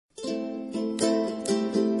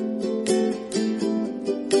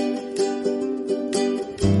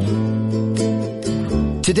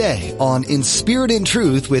Today on In Spirit and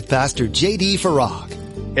Truth with Pastor J.D.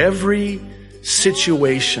 Farag. Every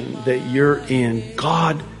situation that you're in,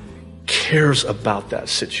 God cares about that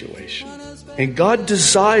situation. And God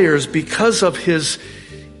desires, because of His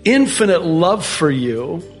infinite love for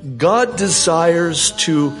you, God desires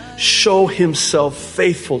to show Himself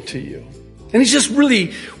faithful to you. And He's just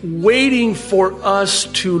really waiting for us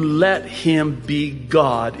to let Him be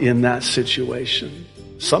God in that situation.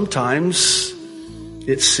 Sometimes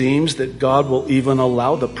it seems that God will even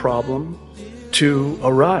allow the problem to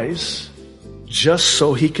arise just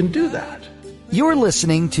so He can do that. You're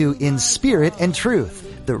listening to In Spirit and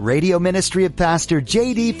Truth, the radio ministry of Pastor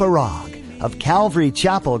J.D. Farag of Calvary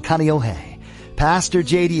Chapel, Kaneohe. Pastor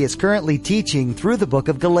J.D. is currently teaching through the book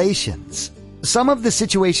of Galatians. Some of the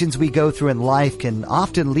situations we go through in life can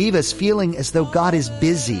often leave us feeling as though God is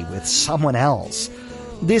busy with someone else.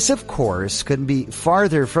 This, of course, couldn't be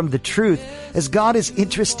farther from the truth, as God is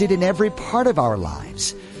interested in every part of our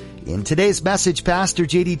lives. In today's message, Pastor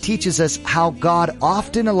J.D. teaches us how God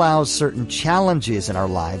often allows certain challenges in our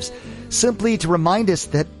lives simply to remind us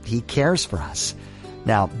that He cares for us.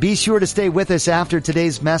 Now, be sure to stay with us after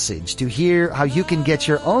today's message to hear how you can get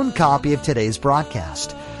your own copy of today's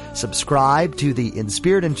broadcast. Subscribe to the In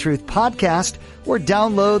Spirit and Truth podcast or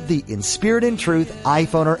download the In Spirit and Truth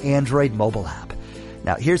iPhone or Android mobile app.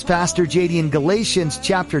 Now, here's Pastor J.D. in Galatians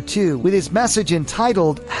chapter 2 with his message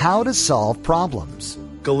entitled, How to Solve Problems.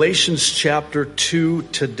 Galatians chapter 2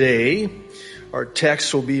 today. Our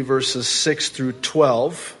text will be verses 6 through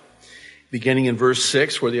 12, beginning in verse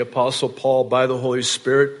 6, where the Apostle Paul, by the Holy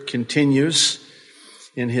Spirit, continues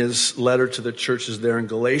in his letter to the churches there in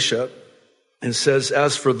Galatia and says,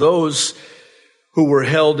 As for those who were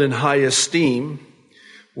held in high esteem,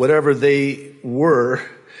 whatever they were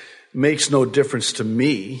makes no difference to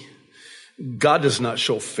me. God does not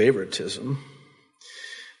show favoritism.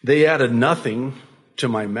 They added nothing to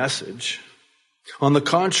my message. On the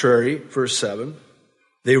contrary, verse 7,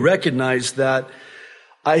 they recognized that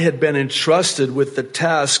I had been entrusted with the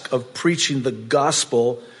task of preaching the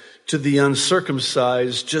gospel to the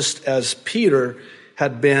uncircumcised, just as Peter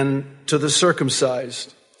had been to the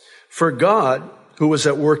circumcised. For God, who was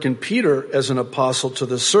at work in Peter as an apostle to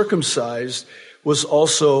the circumcised, was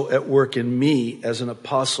also at work in me as an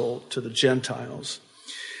apostle to the Gentiles.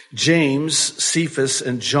 James, Cephas,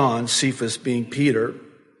 and John, Cephas being Peter,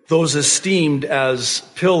 those esteemed as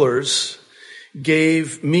pillars,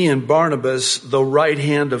 gave me and Barnabas the right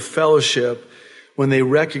hand of fellowship when they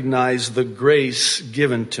recognized the grace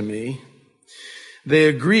given to me. They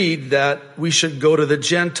agreed that we should go to the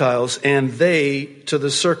Gentiles and they to the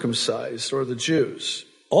circumcised, or the Jews.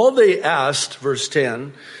 All they asked, verse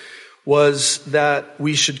 10, was that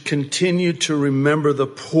we should continue to remember the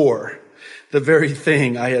poor, the very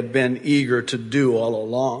thing I had been eager to do all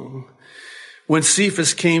along. When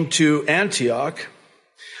Cephas came to Antioch,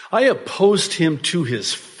 I opposed him to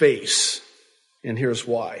his face, and here's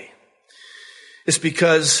why. It's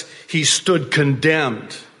because he stood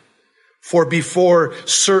condemned. For before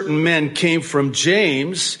certain men came from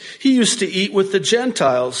James, he used to eat with the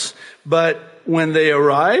Gentiles, but when they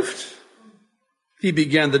arrived, he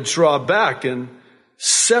began to draw back and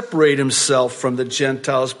separate himself from the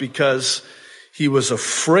Gentiles because he was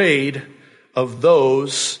afraid of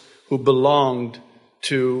those who belonged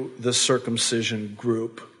to the circumcision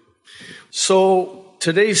group. So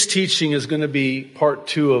today's teaching is going to be part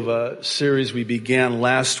 2 of a series we began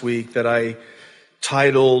last week that I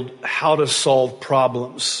titled, How to Solve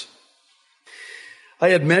Problems. I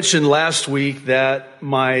had mentioned last week that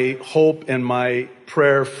my hope and my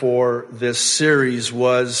prayer for this series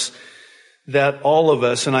was that all of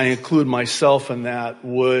us, and I include myself in that,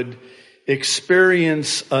 would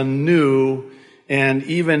experience anew and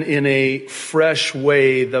even in a fresh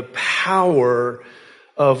way the power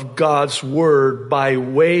of God's Word by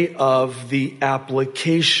way of the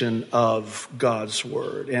application of God's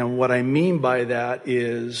Word. And what I mean by that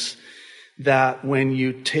is that when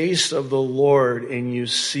you taste of the Lord and you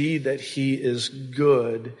see that He is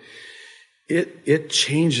good, it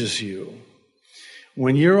changes you.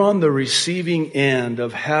 When you're on the receiving end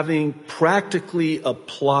of having practically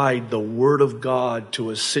applied the Word of God to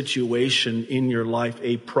a situation in your life,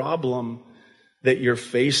 a problem that you're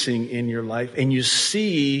facing in your life, and you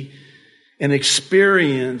see and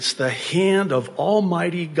experience the hand of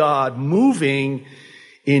Almighty God moving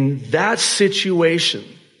in that situation,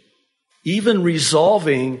 even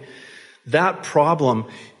resolving that problem,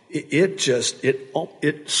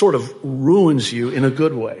 it sort of ruins you in a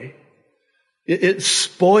good way. It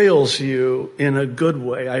spoils you in a good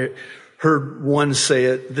way. I heard one say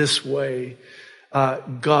it this way.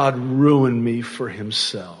 God ruined me for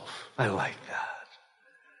himself. I like that.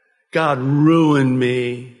 God ruined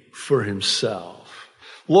me for himself.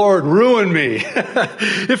 Lord, ruin me.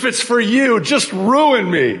 If it's for you, just ruin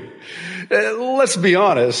me. Let's be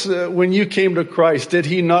honest. When you came to Christ, did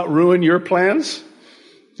he not ruin your plans?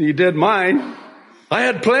 He did mine. I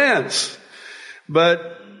had plans.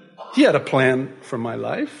 But he had a plan for my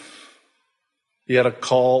life. He had a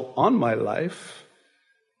call on my life.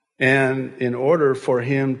 And in order for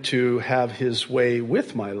him to have his way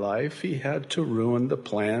with my life, he had to ruin the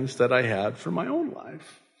plans that I had for my own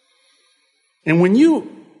life. And when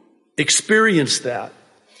you experience that,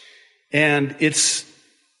 and it's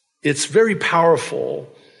very powerful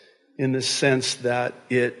in the sense that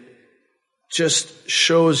it just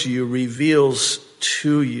shows you, reveals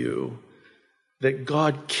to you that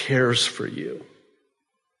God cares for you.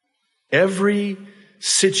 Every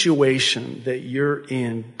situation that you're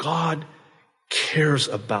in, God cares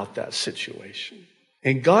about that situation.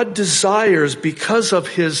 And God desires, because of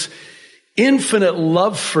his infinite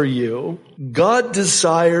love for you, God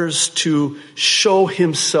desires to show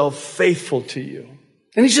himself faithful to you.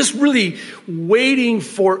 And he's just really waiting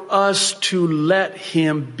for us to let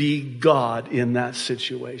him be God in that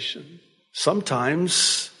situation.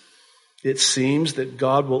 Sometimes it seems that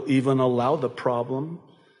God will even allow the problem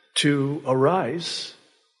to arise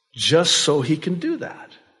just so he can do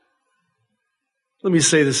that. Let me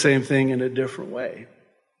say the same thing in a different way.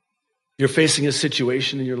 You're facing a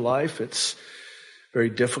situation in your life. It's very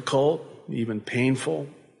difficult, even painful.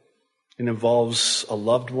 It involves a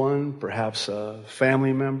loved one, perhaps a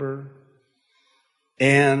family member.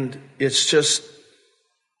 And it's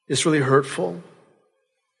really hurtful.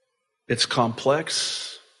 It's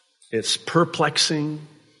complex. It's perplexing.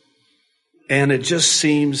 And it just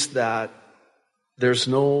seems that there's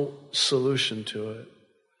no solution to it.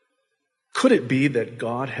 Could it be that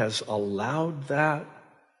God has allowed that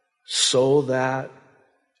so that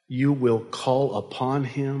you will call upon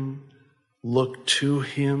him, look to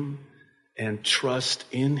him, and trust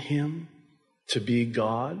in him to be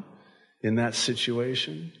God in that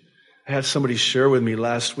situation? I had somebody share with me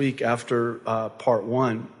last week after part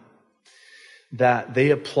one that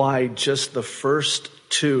they applied just the first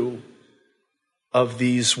two of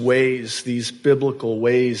these ways, these biblical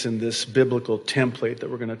ways in this biblical template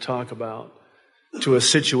that we're going to talk about, to a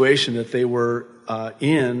situation that they were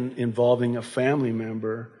involving a family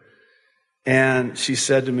member. And she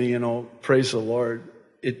said to me, praise the Lord,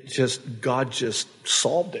 God just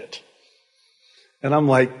solved it. And I'm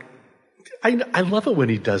like, I love it when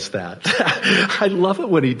he does that. I love it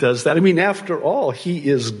when he does that. I mean, after all, he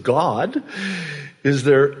is God. Is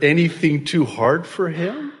there anything too hard for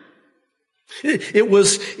him? It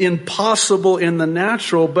was impossible in the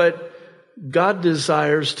natural, but God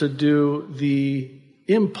desires to do the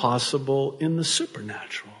impossible in the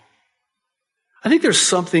supernatural. I think there's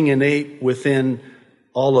something innate within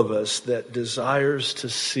all of us that desires to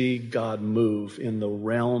see God move in the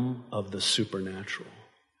realm of the supernatural.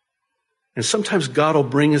 And sometimes God will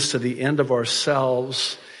bring us to the end of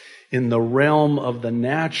ourselves in the realm of the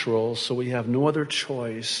natural, so we have no other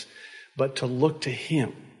choice but to look to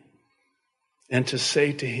him and to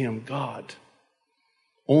say to him, God,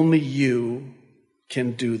 only you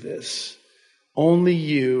can do this. Only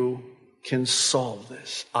you can solve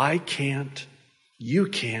this. I can't. You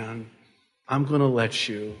can. I'm going to let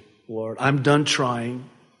you, Lord. I'm done trying.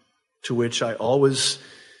 To which I always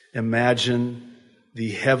imagine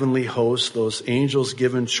the heavenly host, those angels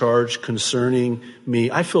given charge concerning me.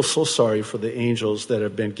 I feel so sorry for the angels that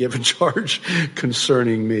have been given charge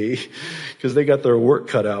concerning me, because they got their work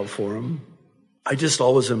cut out for them. I just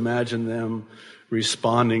always imagine them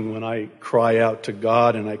responding when I cry out to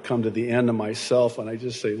God and I come to the end of myself and I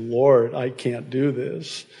just say, Lord, I can't do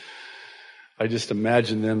this. I just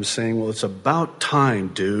imagine them saying, well, it's about time,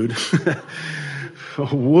 dude.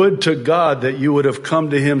 Would to God that you would have come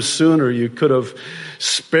to him sooner. You could have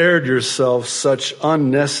spared yourself such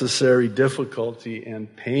unnecessary difficulty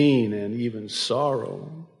and pain and even sorrow.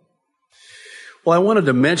 Well, I wanted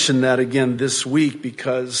to mention that again this week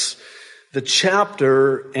because the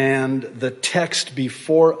chapter and the text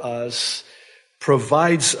before us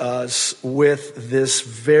provides us with this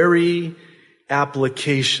very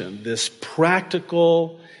application, this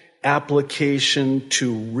practical application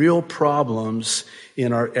to real problems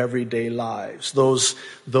in our everyday lives. Those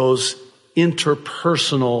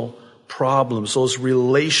interpersonal problems, those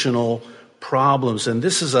relational problems. And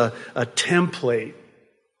this is a template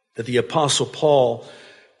that the Apostle Paul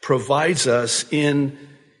provides us in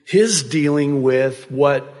his dealing with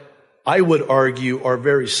what I would argue, are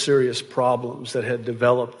very serious problems that had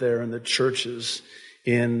developed there in the churches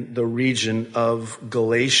in the region of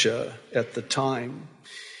Galatia at the time.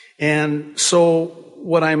 And so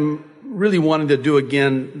what I'm really wanting to do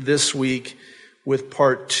again this week with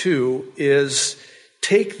part 2 is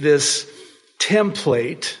take this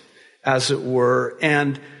template, as it were,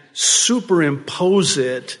 and superimpose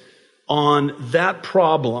it on that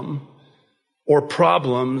problem or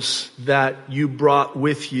problems that you brought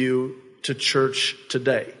with you to church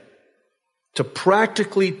today. To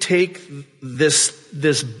practically take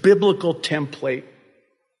this biblical template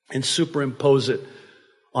and superimpose it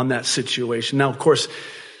on that situation. Now, of course,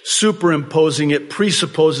 superimposing it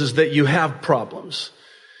presupposes that you have problems.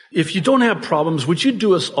 If you don't have problems, would you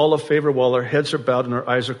do us all a favor while our heads are bowed and our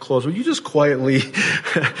eyes are closed? Would you just quietly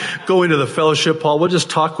go into the fellowship hall? We'll just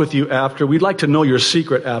talk with you after. We'd like to know your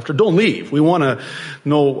secret after. Don't leave. We want to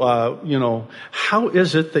know, how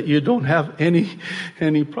is it that you don't have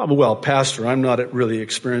any problem? Well, Pastor, I'm not really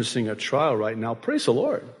experiencing a trial right now. Praise the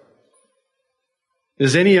Lord.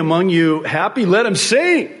 Is any among you happy? Let him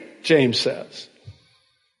sing, James says.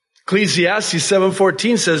 Ecclesiastes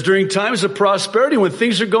 7:14 says, during times of prosperity, when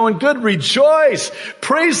things are going good, rejoice,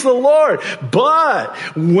 praise the Lord. But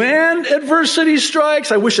when adversity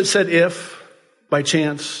strikes, I wish it said if, by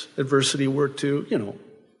chance, adversity were to,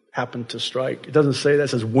 happen to strike. It doesn't say that, it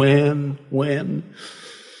says when.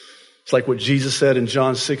 It's like what Jesus said in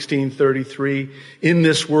John 16:33, in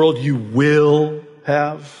this world you will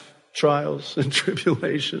have trials and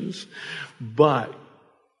tribulations, but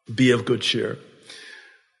be of good cheer.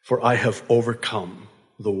 For I have overcome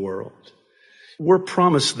the world. We're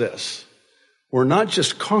promised this. We're not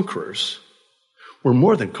just conquerors. We're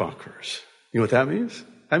more than conquerors. You know what that means?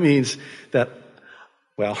 That means that,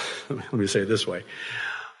 well, let me say it this way.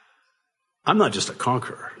 I'm not just a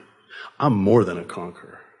conqueror. I'm more than a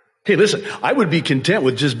conqueror. Hey, listen, I would be content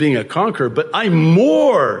with just being a conqueror, but I'm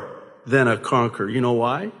more than a conqueror. You know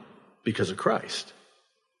why? Because of Christ.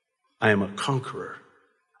 I am a conqueror.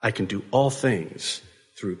 I can do all things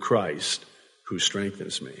through Christ who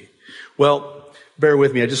strengthens me. Well, bear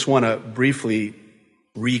with me. I just want to briefly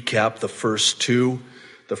recap the first two.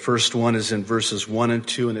 The first one is in verses 1 and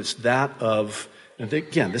 2, and it's that of, and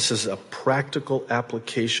again, this is a practical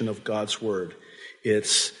application of God's word.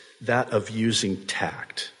 It's that of using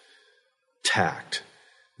tact. Tact.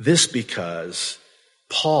 This because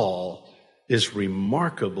Paul is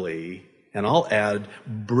remarkably, and I'll add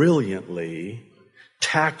brilliantly,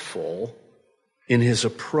 tactful in his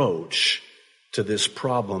approach to this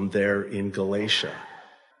problem there in Galatia.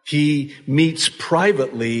 He meets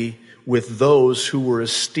privately with those who were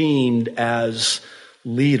esteemed as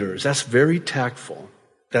leaders. That's very tactful.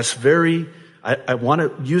 That's very, I want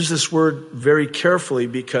to use this word very carefully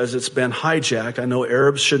because it's been hijacked. I know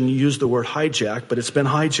Arabs shouldn't use the word hijack, but it's been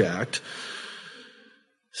hijacked.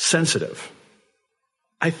 Sensitive.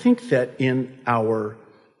 I think that in our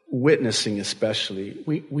witnessing especially,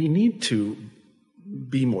 we need to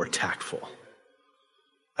be more tactful.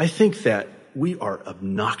 I think that we are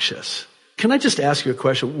obnoxious. Can I just ask you a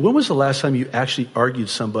question? When was the last time you actually argued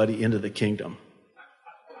somebody into the kingdom?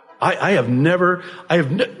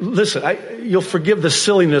 Listen, you'll forgive the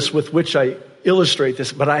silliness with which I illustrate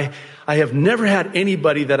this, but I have never had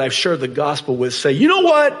anybody that I've shared the gospel with say, you know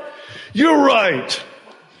what? You're right.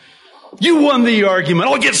 You won the argument.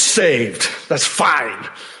 I'll get saved. That's fine.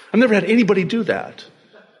 I've never had anybody do that.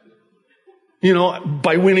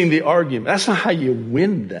 By winning the argument. That's not how you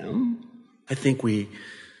win them. I think we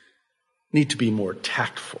need to be more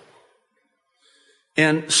tactful.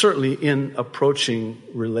 And certainly in approaching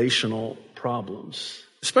relational problems,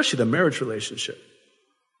 especially the marriage relationship.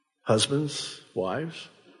 Husbands, wives,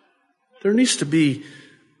 there needs to be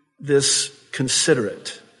this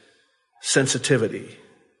considerate sensitivity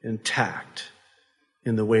and tact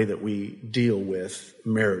in the way that we deal with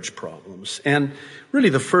marriage problems. And really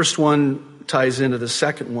the first one ties into the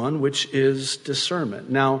second one, which is discernment.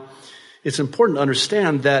 Now, it's important to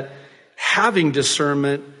understand that having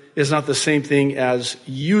discernment is not the same thing as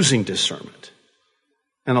using discernment.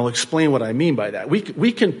 And I'll explain what I mean by that.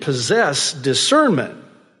 We can possess discernment,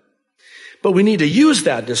 but we need to use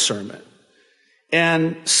that discernment.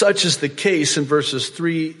 And such is the case in verses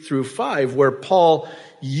 3 through 5, where Paul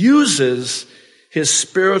uses his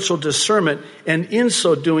spiritual discernment, and in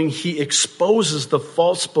so doing, he exposes the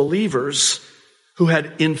false believers who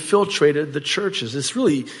had infiltrated the churches. It's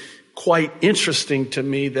really quite interesting to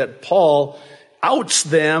me that Paul outs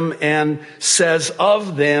them and says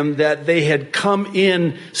of them that they had come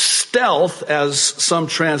in stealth, as some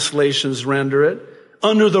translations render it,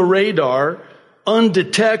 under the radar,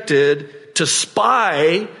 undetected, to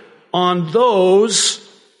spy on those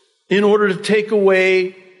in order to take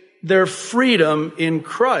away their freedom in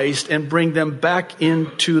Christ and bring them back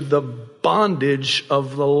into the bondage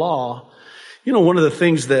of the law. You know, one of the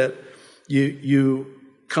things that you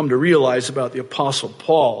come to realize about the Apostle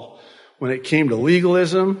Paul when it came to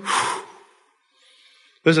legalism,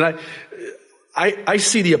 listen, I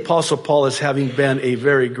see the Apostle Paul as having been a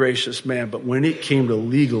very gracious man, but when it came to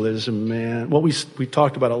legalism, man, well, we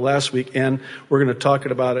talked about it last week, and we're going to talk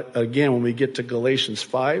about it again when we get to Galatians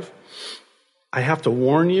 5. I have to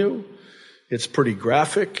warn you, it's pretty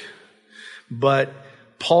graphic, but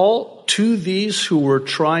Paul, to these who were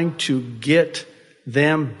trying to get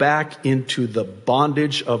them back into the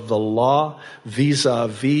bondage of the law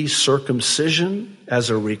vis-a-vis circumcision as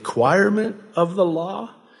a requirement of the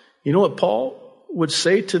law, you know what Paul would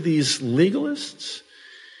say to these legalists?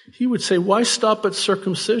 He would say, why stop at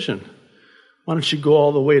circumcision? Why don't you go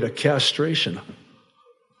all the way to castration?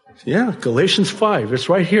 Yeah, Galatians 5. It's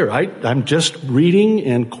right here. I'm just reading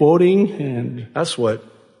and quoting, and that's what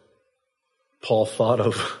Paul thought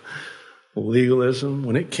of legalism.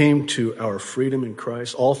 When it came to our freedom in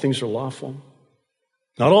Christ, all things are lawful.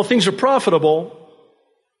 Not all things are profitable,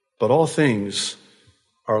 but all things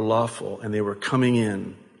are lawful. And they were coming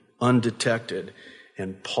in undetected.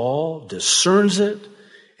 And Paul discerns it,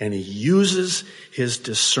 and he uses his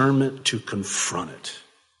discernment to confront it.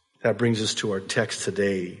 That brings us to our text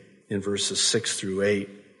today in verses 6 through 8.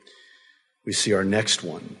 We see our next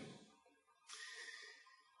one.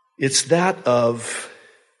 It's that of,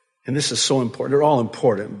 and this is so important, they're all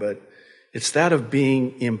important, but it's that of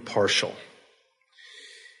being impartial.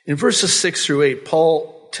 In verses 6 through 8,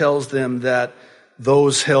 Paul tells them that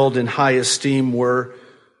those held in high esteem were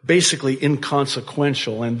basically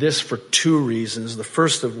inconsequential, and this for two reasons. The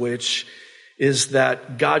first of which is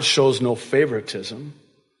that God shows no favoritism.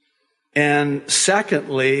 And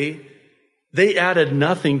secondly, they added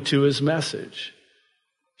nothing to his message.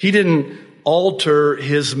 He didn't alter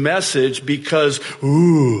his message because,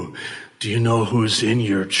 do you know who's in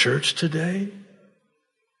your church today?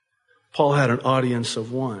 Paul had an audience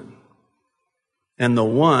of one. And the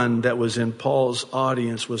one that was in Paul's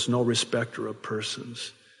audience was no respecter of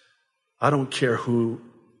persons. I don't care who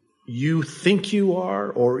you think you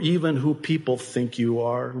are or even who people think you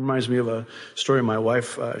are. It reminds me of a story my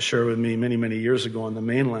wife shared with me many, many years ago on the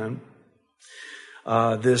mainland.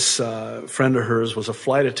 This friend of hers was a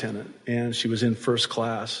flight attendant, and she was in first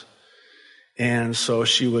class. And so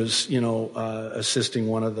she was, assisting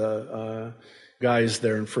one of the guys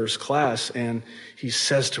there in first class, and he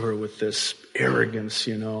says to her with this arrogance,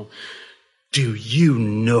 do you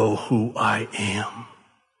know who I am?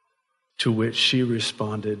 To which she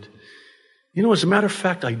responded, as a matter of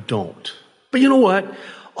fact, I don't. But you know what?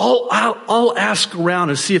 I'll ask around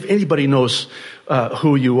and see if anybody knows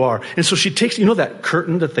who you are. And so she takes, that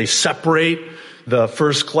curtain that they separate the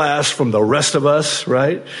first class from the rest of us,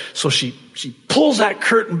 right? So she pulls that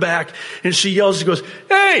curtain back and she yells, she goes,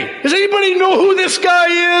 hey, does anybody know who this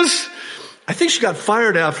guy is? I think she got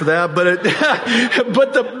fired after that, but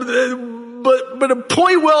a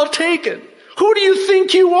point well taken. Who do you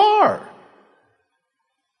think you are?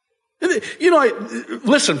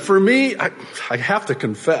 Listen, for me, I have to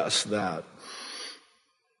confess that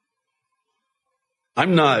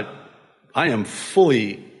I am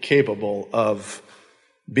fully capable of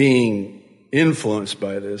being influenced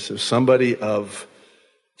by this. If somebody of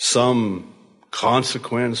some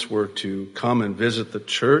consequence were to come and visit the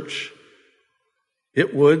church,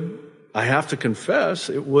 I have to confess,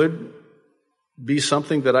 it would be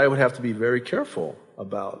something that I would have to be very careful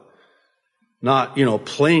about. Not,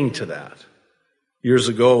 playing to that. Years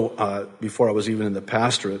ago, before I was even in the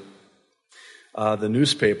pastorate,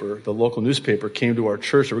 the local newspaper came to our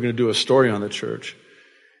church. They were going to do a story on the church.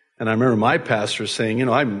 And I remember my pastor saying,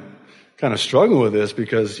 I'm kind of struggling with this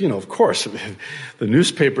because, of course, the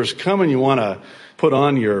newspaper's coming. You want to put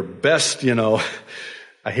on your best, I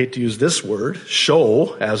hate to use this word,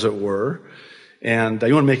 show, as it were. And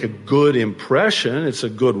you want to make a good impression. It's a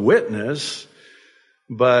good witness.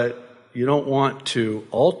 But you don't want to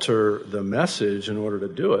alter the message in order to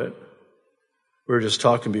do it. We were just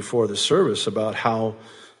talking before the service about how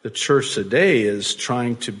the church today is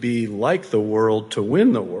trying to be like the world to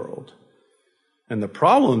win the world. And the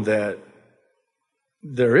problem that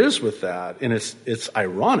there is with that, and it's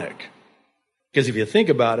ironic, because if you think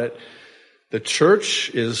about it, the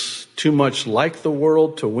church is too much like the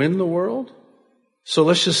world to win the world. So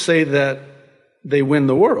let's just say that they win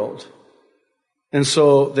the world. And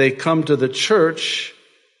so they come to the church,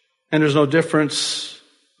 and there's no difference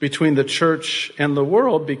between the church and the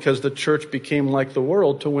world because the church became like the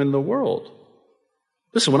world to win the world.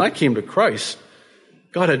 Listen, when I came to Christ,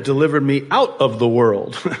 God had delivered me out of the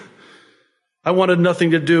world. I wanted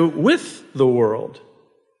nothing to do with the world.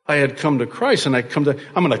 I had come to Christ, and I'm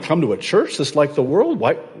going to come to a church that's like the world.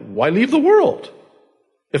 Why leave the world?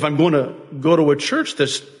 If I'm going to go to a church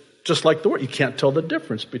that's just like the world, you can't tell the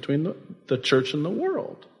difference between the church and the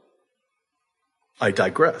world. I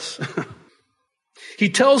digress. He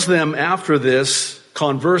tells them after this,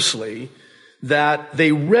 conversely, that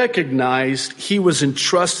they recognized he was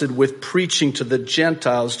entrusted with preaching to the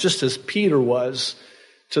Gentiles, just as Peter was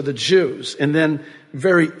to the Jews. And then,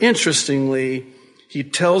 very interestingly, he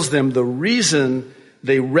tells them the reason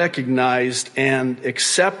they recognized and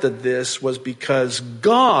accepted this was because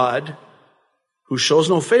God, who shows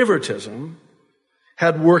no favoritism,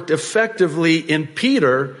 had worked effectively in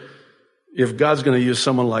Peter. If God's going to use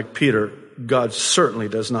someone like Peter, God certainly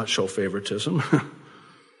does not show favoritism.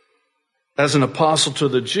 As an apostle to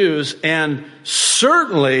the Jews, and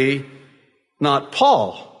certainly not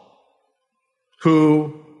Paul,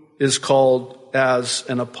 who is called as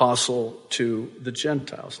an apostle to the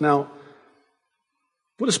Gentiles. Now,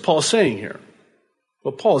 what is Paul saying here?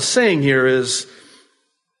 What Paul is saying here is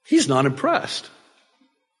he's not impressed.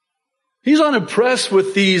 He's not impressed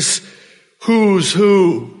with these who's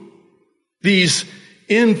who, these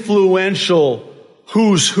influential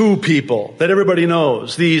who's who people that everybody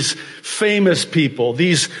knows, these famous people,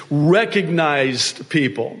 these recognized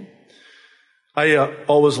people. I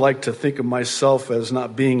always like to think of myself as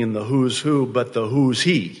not being in the who's who, but the who's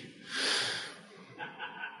he.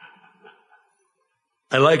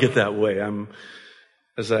 I like it that way.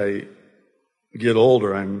 As I get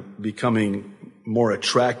older, I'm becoming more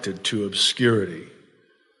attracted to obscurity.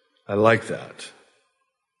 I like that.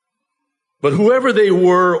 But whoever they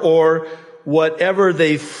were or whatever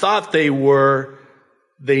they thought they were,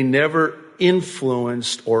 they never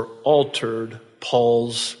influenced or altered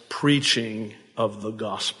Paul's preaching of the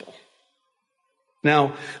gospel.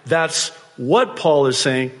 Now, that's what Paul is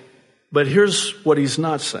saying, but here's what he's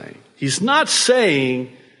not saying. He's not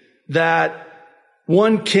saying that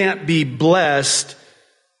one can't be blessed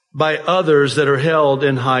by others that are held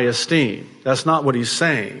in high esteem. That's not what he's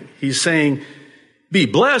saying. He's saying, be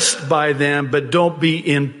blessed by them, but don't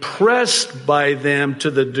be impressed by them to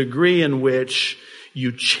the degree in which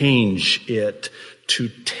you change it to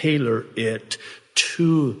tailor it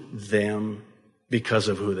to them because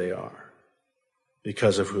of who they are.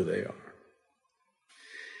 Because of who they are.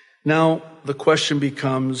 Now, the question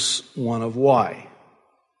becomes one of why.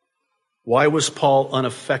 Why was Paul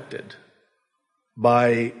unaffected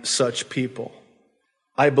by such people?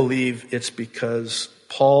 I believe it's because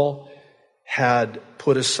Paul had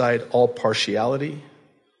put aside all partiality,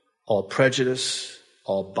 all prejudice,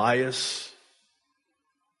 all bias.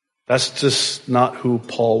 That's just not who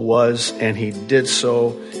Paul was, and he did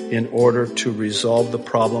so in order to resolve the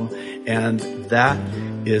problem, and that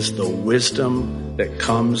is the wisdom that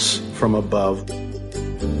comes from above.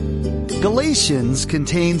 Galatians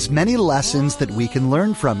contains many lessons that we can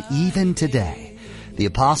learn from even today. The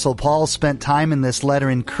Apostle Paul spent time in this letter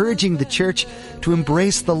encouraging the church to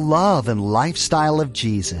embrace the love and lifestyle of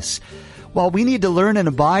Jesus. While we need to learn and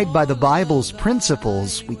abide by the Bible's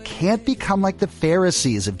principles, we can't become like the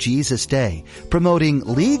Pharisees of Jesus' day, promoting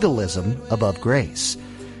legalism above grace.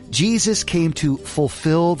 Jesus came to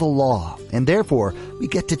fulfill the law, and therefore we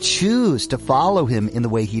get to choose to follow him in the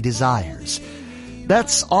way he desires.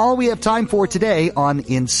 That's all we have time for today on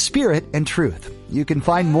In Spirit and Truth. You can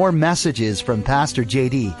find more messages from Pastor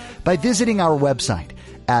J.D. by visiting our website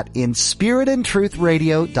at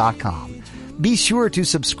inspiritandtruthradio.com. Be sure to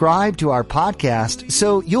subscribe to our podcast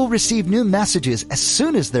so you'll receive new messages as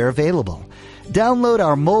soon as they're available. Download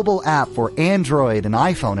our mobile app for Android and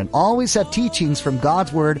iPhone and always have teachings from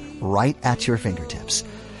God's Word right at your fingertips.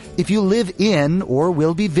 If you live in or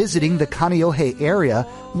will be visiting the Kaneohe area,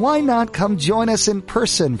 why not come join us in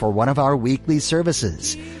person for one of our weekly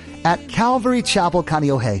services? At Calvary Chapel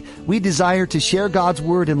Kaneohe, we desire to share God's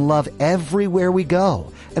Word and love everywhere we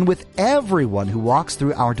go and with everyone who walks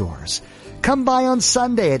through our doors. Come by on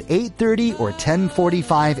Sunday at 8:30 or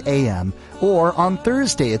 10:45 a.m. or on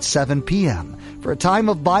Thursday at 7 p.m. for a time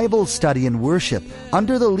of Bible study and worship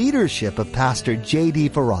under the leadership of Pastor J.D.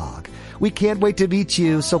 Farag. We can't wait to meet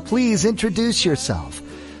you, so please introduce yourself.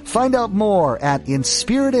 Find out more at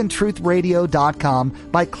inspiritandtruthradio.com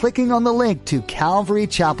by clicking on the link to Calvary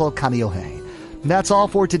Chapel Kaneohe. That's all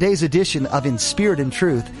for today's edition of In Spirit and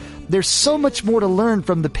Truth. There's so much more to learn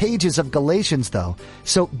from the pages of Galatians, though,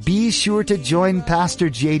 so be sure to join Pastor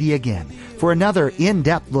J.D. again for another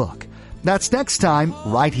in-depth look. That's next time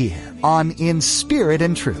right here on In Spirit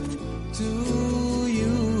and Truth.